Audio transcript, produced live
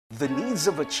The needs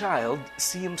of a child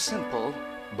seem simple,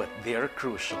 but they're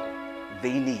crucial.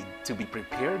 They need to be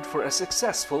prepared for a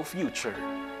successful future.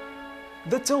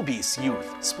 The Toby's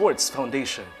Youth Sports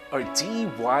Foundation, or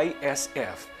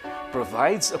TYSF,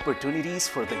 provides opportunities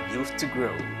for the youth to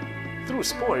grow. Through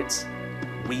sports,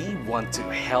 we want to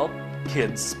help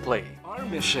kids play. Our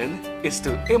mission is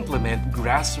to implement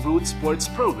grassroots sports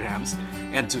programs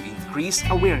and to increase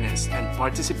awareness and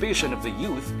participation of the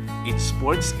youth in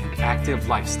sports and active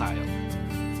lifestyle.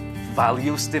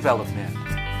 Values development,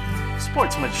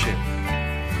 sportsmanship,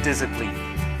 discipline,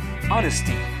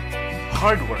 honesty,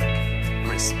 hard work,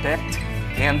 respect,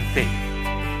 and faith.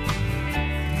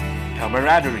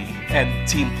 Camaraderie and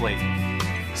team play,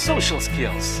 social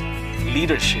skills,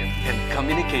 leadership and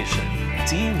communication.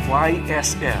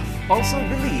 TYSF also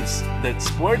believes that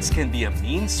sports can be a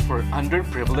means for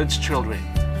underprivileged children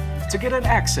to get an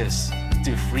access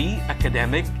to free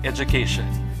academic education.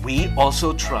 We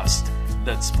also trust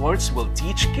that sports will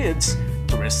teach kids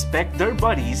to respect their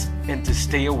bodies and to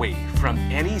stay away from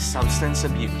any substance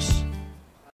abuse.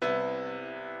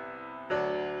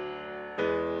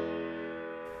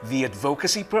 The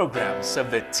advocacy programs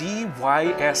of the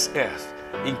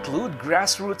TYSF include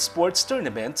grassroots sports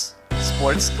tournaments,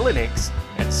 sports clinics,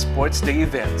 and sports day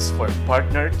events for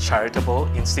partner charitable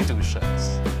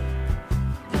institutions.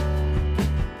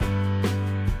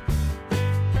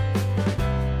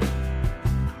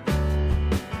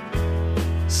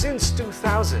 Since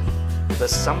 2000, the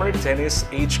Summer Tennis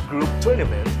Age Group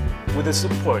Tournament, with the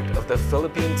support of the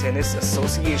Philippine Tennis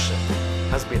Association,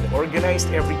 has been organized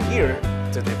every year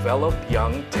to develop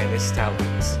young tennis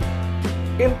talents.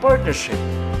 In partnership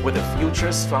with the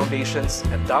Futures Foundation's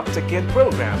Adopt a Kid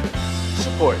program,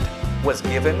 support was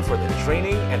given for the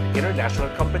training and international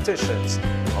competitions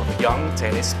of young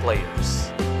tennis players.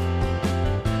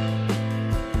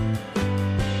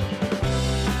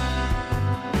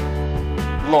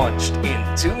 Launched in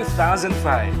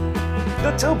 2005,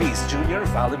 the Toby's Junior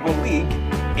Volleyball League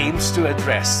aims to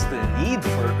address the need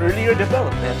for earlier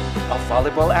development of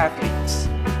volleyball athletes.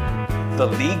 The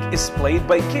league is played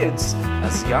by kids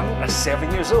as young as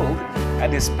 7 years old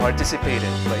and is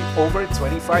participated by over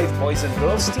 25 boys and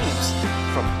girls teams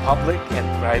from public and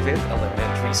private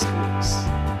elementary schools.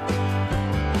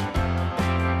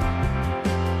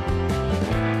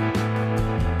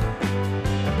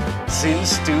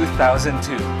 Since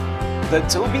 2002, the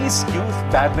Toby's Youth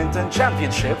Badminton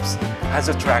Championships has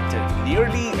attracted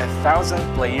nearly 1,000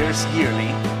 players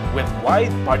yearly with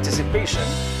wide participation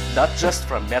not just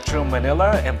from Metro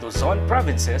Manila and Luzon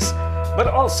provinces, but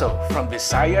also from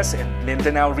Visayas and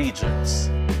Mindanao regions.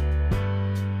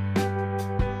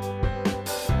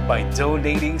 By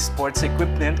donating sports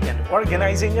equipment and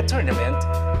organizing a tournament,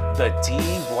 the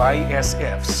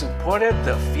TYSF supported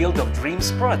the Field of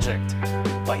Dreams project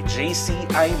by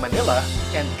JCI Manila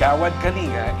and Gawad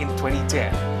Kalinga in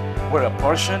 2010, where a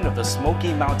portion of the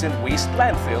Smoky Mountain Waste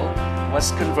landfill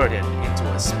was converted into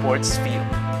a sports field.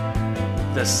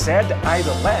 The said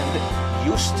idle land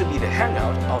used to be the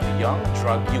hangout of young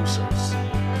drug users.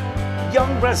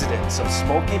 Young residents of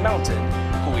Smoky Mountain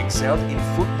who excelled in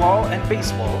football and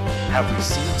baseball have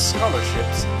received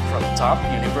scholarships from top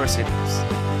universities.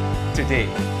 Today,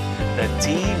 the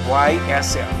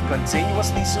TYSF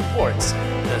continuously supports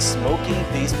the Smoky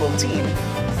baseball team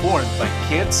formed by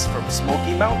kids from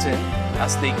Smoky Mountain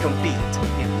as they compete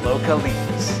in local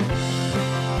leagues.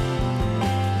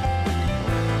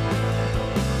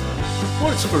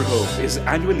 Sports for Hope is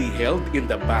annually held in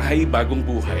the Bahay Bagong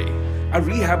Buhay, a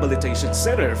rehabilitation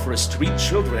center for street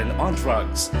children on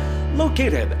drugs,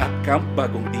 located at Camp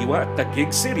Bagong Diwa,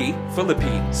 Taguig City,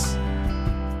 Philippines.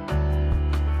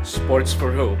 Sports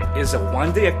for Hope is a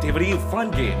one-day activity of fun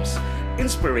games,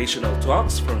 inspirational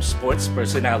talks from sports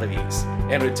personalities,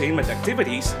 entertainment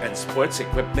activities, and sports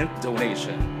equipment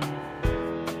donation.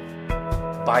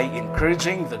 By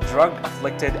encouraging the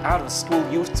drug-afflicted out-of-school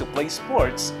youth to play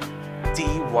sports,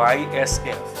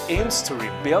 TYSF aims to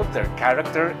rebuild their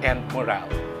character and morale.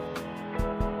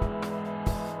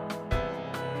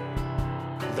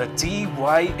 The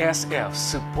TYSF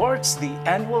supports the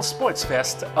annual Sports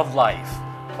Fest of Life,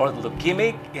 or the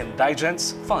Leukemic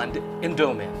Indigents Fund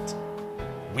Endowment.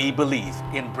 We believe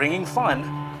in bringing fun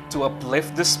to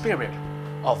uplift the spirit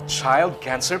of child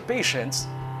cancer patients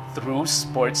through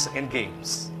sports and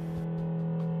games.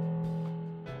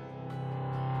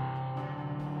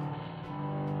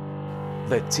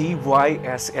 The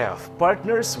TYSF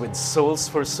partners with Souls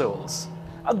for Souls,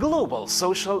 a global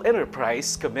social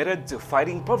enterprise committed to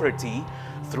fighting poverty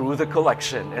through the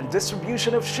collection and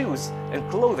distribution of shoes and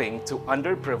clothing to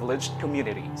underprivileged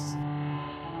communities.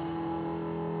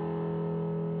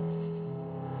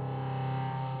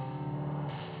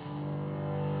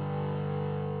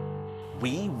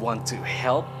 We want to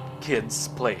help kids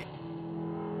play.